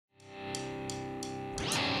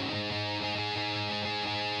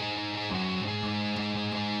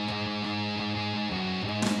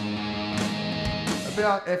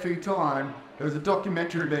about FE time, there was a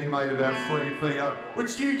documentary being made about Screamfeeder,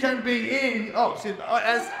 which you can be in, as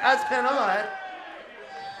can I.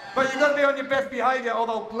 But you've got to be on your best behaviour or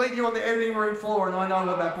they'll bleed you on the editing room floor, and I know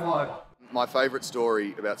what that's like. My favourite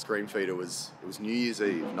story about Screamfeeder was New Year's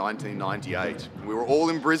Eve, 1998. We were all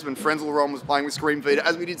in Brisbane. Frenzal Rhomb was playing with Screamfeeder,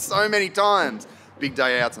 as we did so many times. Big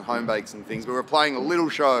day outs and home bakes and things. We were playing a little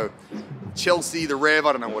show, Chelsea the Rev,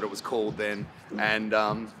 I don't know what it was called then, and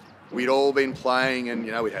we'd all been playing, and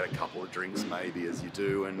you know, we'd had a couple of drinks maybe, as you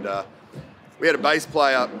do, and we had a bass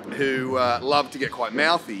player who loved to get quite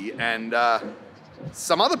mouthy, and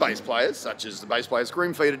some other bass players, such as the bass player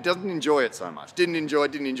Screamfeeder, doesn't enjoy it so much. Didn't enjoy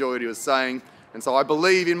what he was saying. And so I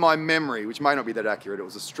believe in my memory, which may not be that accurate, it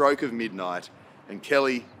was a stroke of midnight and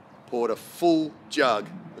Kelly poured a full jug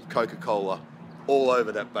of Coca-Cola all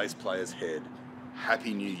over that bass player's head.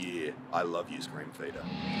 Happy New Year. I love you,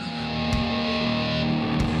 Screamfeeder.